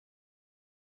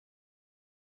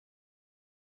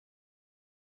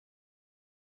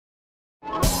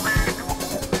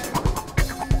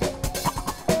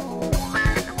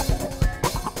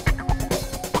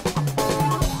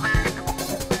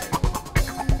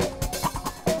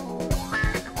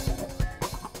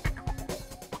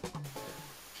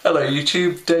Hello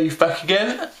YouTube, Dave back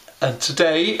again, and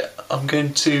today I'm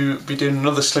going to be doing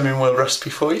another Slimming World recipe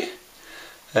for you.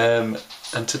 And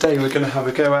today we're going to have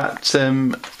a go at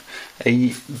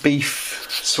a beef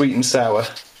sweet and sour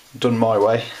done my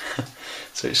way.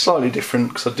 So it's slightly different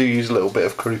because I do use a little bit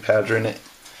of curry powder in it,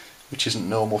 which isn't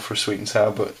normal for a sweet and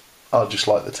sour, but I just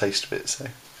like the taste of it.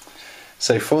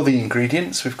 So for the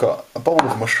ingredients, we've got a bowl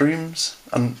of mushrooms,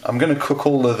 and I'm going to cook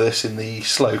all of this in the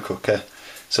slow cooker.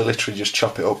 So literally just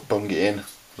chop it up, bung it in,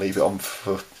 leave it on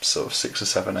for sort of 6 or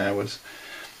 7 hours.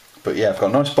 But yeah, I've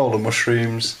got a nice bowl of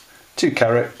mushrooms, 2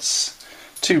 carrots,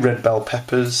 2 red bell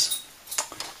peppers,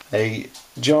 a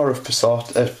jar of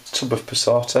passata, a tub of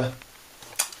passata,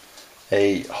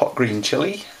 a hot green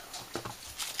chilli,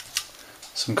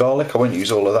 some garlic. I won't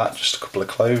use all of that, just a couple of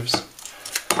cloves,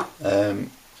 an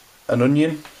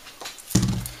onion,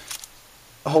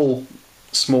 a whole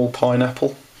small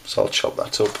pineapple, so I'll chop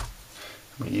that up.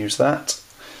 We use that,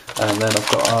 and then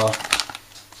I've got our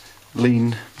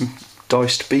lean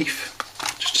diced beef,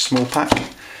 just a small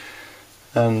pack,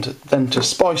 and then to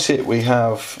spice it we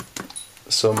have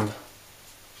some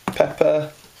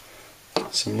pepper,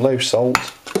 some low salt,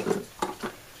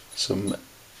 some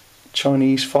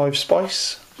Chinese 5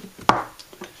 spice, a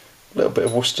little bit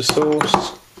of Worcester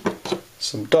sauce,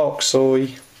 some dark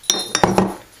soy,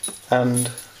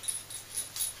 and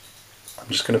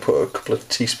I'm just going to put a couple of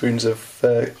teaspoons of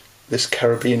this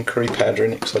Caribbean curry powder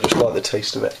in it because I just like the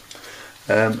taste of it.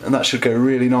 And that should go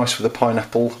really nice with the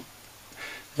pineapple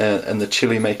and the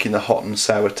chilli, making the hot and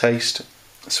sour taste,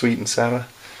 sweet and sour.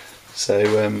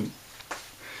 So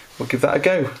we'll give that a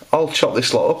go. I'll chop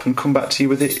this lot up and come back to you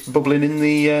with it bubbling in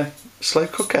the slow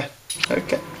cooker.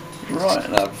 Okay. Right,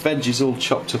 now veg is all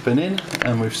chopped up and in,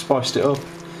 and we've spiced it up.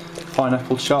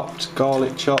 Pineapple chopped,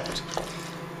 garlic chopped,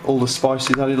 all the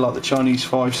spices added like the Chinese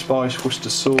 5 spice,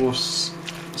 Worcester sauce,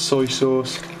 soy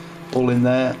sauce, all in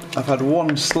there. I've had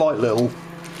one slight little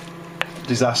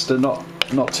disaster, not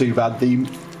too bad.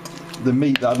 The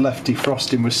meat that I'd left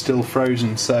defrosting was still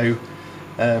frozen, so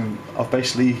I've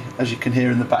basically, as you can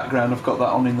hear in the background, I've got that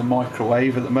on in the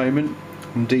microwave at the moment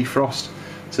and defrost.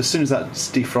 So as soon as that's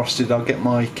defrosted, I'll get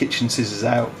my kitchen scissors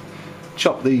out,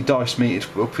 chop the diced meat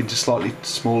up into slightly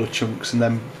smaller chunks, and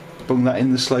then bung that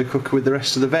in the slow cooker with the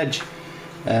rest of the veg.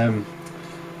 And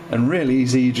really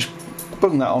easy, you just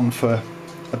bung that on for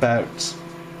about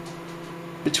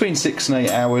between 6 and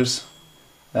 8 hours,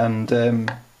 and then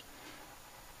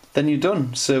you're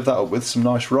done. Serve that up with some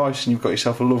nice rice and you've got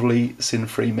yourself a lovely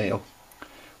sin-free meal.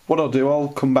 What I'll do, I'll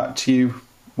come back to you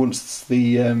once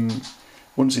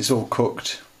it's all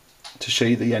cooked to show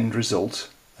you the end result,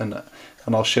 and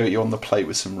I'll show it you on the plate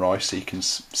with some rice so you can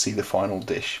see the final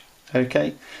dish.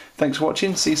 Okay, thanks for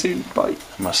watching, see you soon, bye.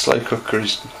 My slow cooker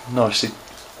is nicely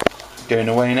going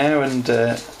away now, and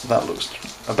that looks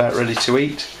about ready to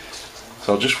eat.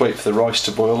 So I'll just wait for the rice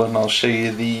to boil and I'll show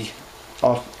you the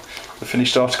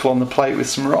finished article on the plate with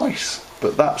some rice.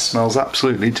 But that smells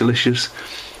absolutely delicious,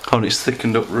 and it's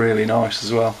thickened up really nice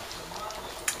as well.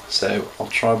 So I'll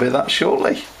try a bit of that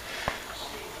shortly.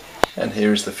 And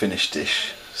here is the finished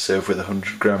dish, served with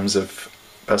 100 grams of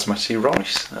basmati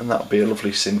rice, and that'll be a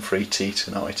lovely sin-free tea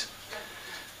tonight.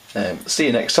 See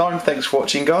you next time. Thanks for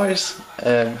watching, guys.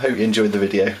 Hope you enjoyed the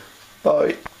video.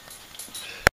 Bye.